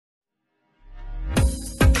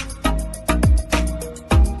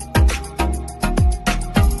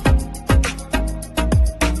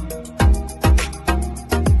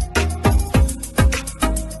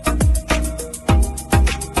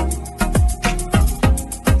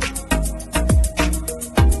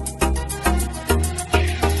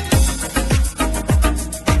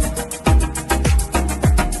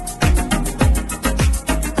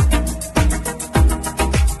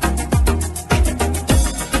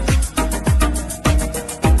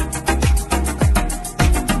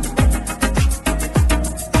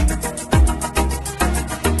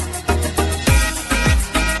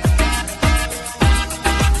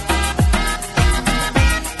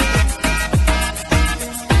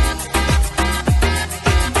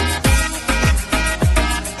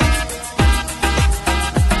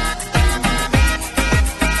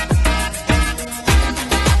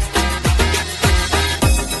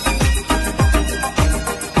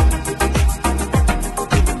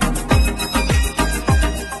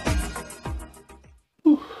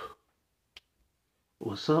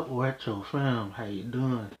What's up, Retro fam? How you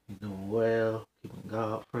doing? You doing well? Keeping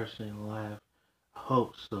God first in life? I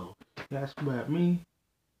hope so. You ask about me?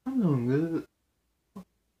 I'm doing good.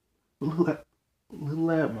 Little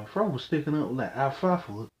lad, my throat was sticking up like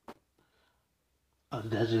alfalfa.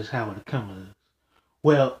 That's just how it comes.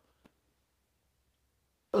 Well,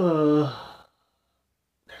 uh,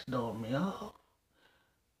 that's throwing me off.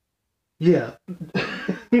 Yeah.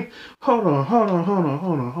 Hold on, hold on, hold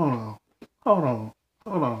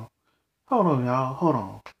on, y'all. Hold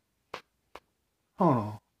on.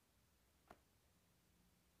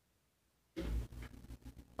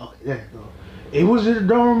 Okay, there you go. It was just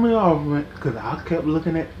throwing me off, man, because I kept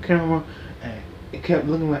looking at the camera and it kept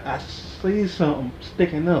looking like I see something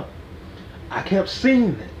sticking up. I kept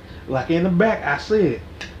seeing it. Like in the back, I see it.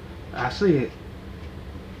 I see it.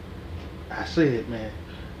 I see it, man.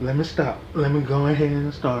 Let me stop. Let me go ahead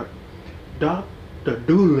and start. Dr.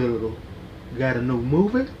 Dolittle got a new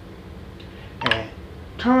movie, and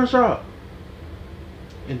turns out,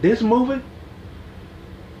 in this movie,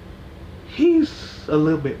 he's a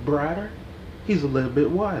little bit brighter. He's a little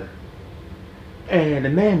bit wider. And the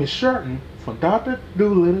name is shortened from Dr.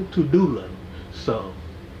 Dolittle to Dolittle. So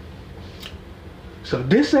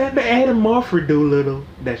this ain't the Adam Murphy Dolittle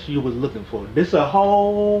that you was looking for. This a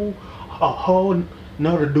whole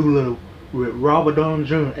another Dolittle with Robert Downey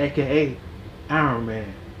Jr., aka Iron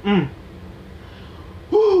Man.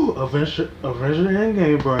 Woo! Avenger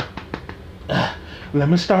Endgame, bro. Let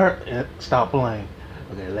me start and stop playing.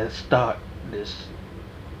 Okay, let's start this.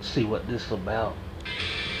 See what this is about.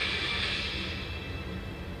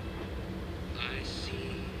 I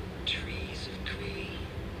see trees of green.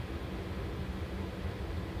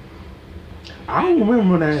 I don't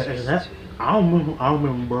remember that. I don't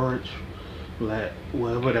remember birds like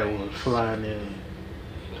whatever that was flying in.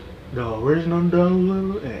 The original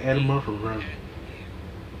Dolittle and Adam Murphy version.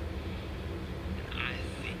 I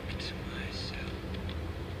think to myself,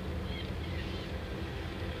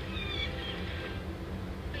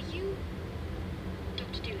 Are you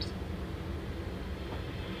Dr. Dolittle?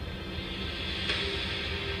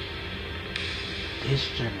 This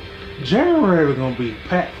January gonna be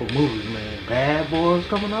packed for movies, man. Bad Boys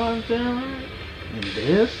coming out in January, and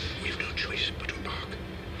this. we have no choice but to embark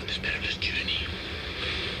on this perilous journey.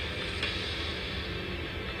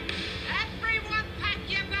 Everyone pack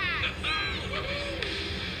your bags!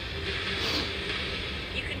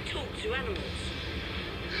 You can talk to animals.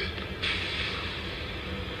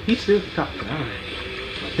 He still talking on it.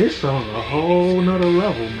 But this song's a whole nother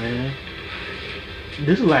level, man.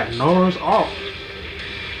 This is like Noah's Ark.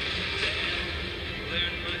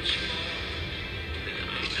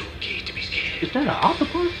 It's okay to be scared. Is that an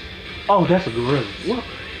octopus? Oh, that's a gorilla. What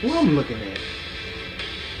I'm looking at?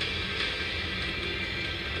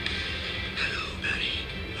 Hello, Mary.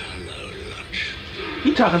 Hello, lunch.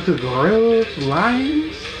 He talking to gorillas,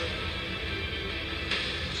 lions?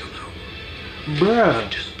 Somehow, Bruh.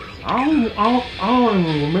 just belong I don't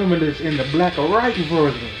even remember this in the black or white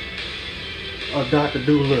version of Dr.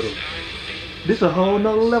 Dolittle. This is a whole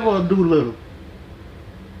nother level of Dolittle.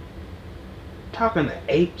 Talking to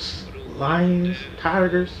apes, lions,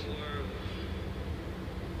 tigers.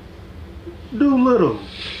 Dolittle.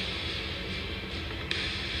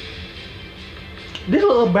 This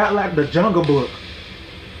look about like the Jungle Book.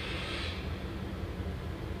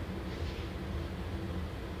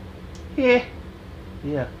 Yeah.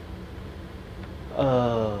 Yeah.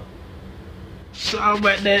 Sorry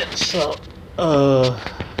about that. So,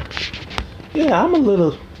 yeah, I'm a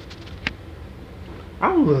little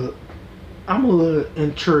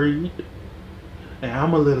intrigued, and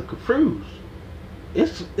I'm a little confused.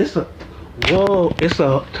 It's a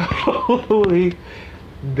totally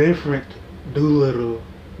different Dolittle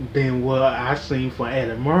than what I seen from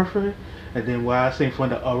Eddie Murphy, and then what I seen from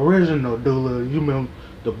the original Dolittle. You remember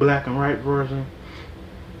the black and white version?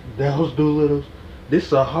 Those Dolittles. This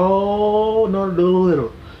is a whole nother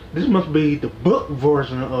Dolittle. This must be the book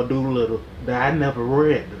version of Dolittle that I never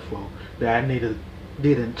read before, that I need to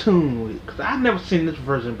get in tune with, because I never seen this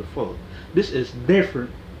version before. This is different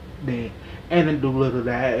than any Dolittle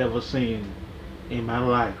that I ever seen in my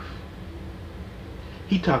life.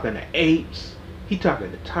 He talking to apes. He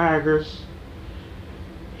talking to tigers.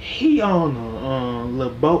 He on a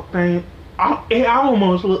little boat thing. It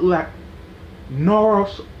almost looked like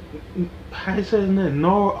North. How you say his name?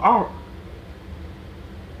 North Ark,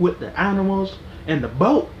 with the animals and the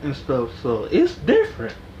boat and stuff. So it's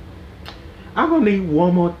different. I'm gonna need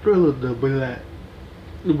one more thriller to be like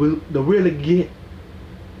to really get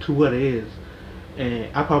to what it is,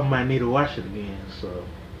 and I probably might need to watch it again.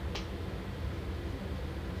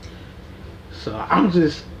 So I'm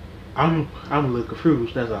a little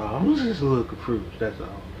confused. That's all. I'm just a little confused. That's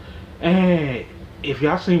all. And if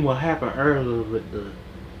y'all seen what happened earlier with the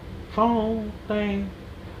phone thing,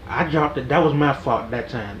 I dropped it. That was my fault that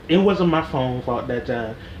time. It wasn't my phone fault that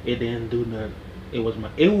time. It didn't do nothing. It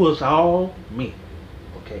was all me.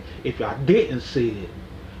 Okay. If y'all didn't see it,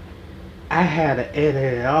 I had to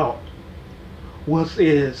edit it out. Which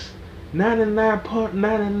is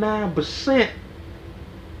 99.99%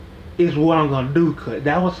 is what I'm gonna do, cause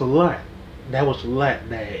that was a lot. That was a lot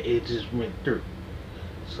that it just went through.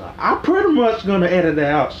 So I pretty much gonna edit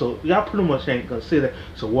that out. So y'all pretty much ain't gonna see that.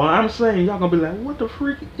 So what I'm saying, y'all gonna be like, what the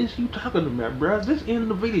freak is you talking about, bruh? This end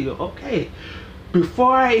the video. Okay.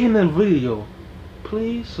 Before I end the video,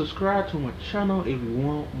 please subscribe to my channel if you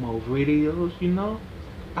want more videos, you know.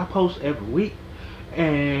 I post every week.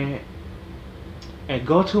 And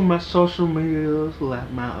go to my social medias like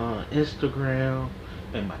my Instagram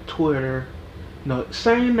and my Twitter. No,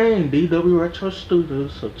 same name, DW Retro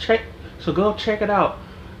Studios. So go check it out.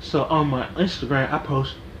 So on my Instagram,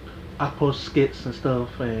 I post skits and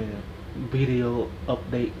stuff and video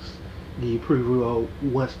updates, give you preview of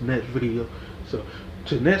what's next video. So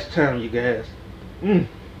till next time, you guys,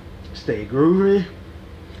 stay groovy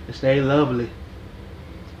and stay lovely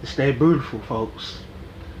and stay beautiful, folks.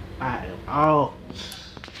 I am out.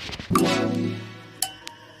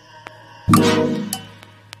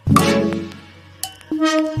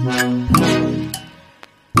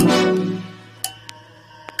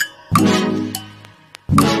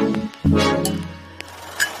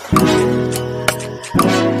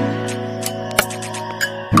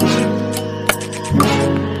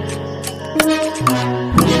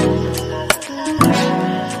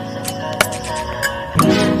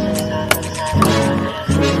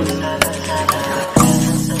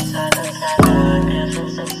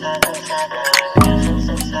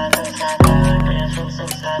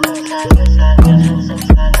 Inside.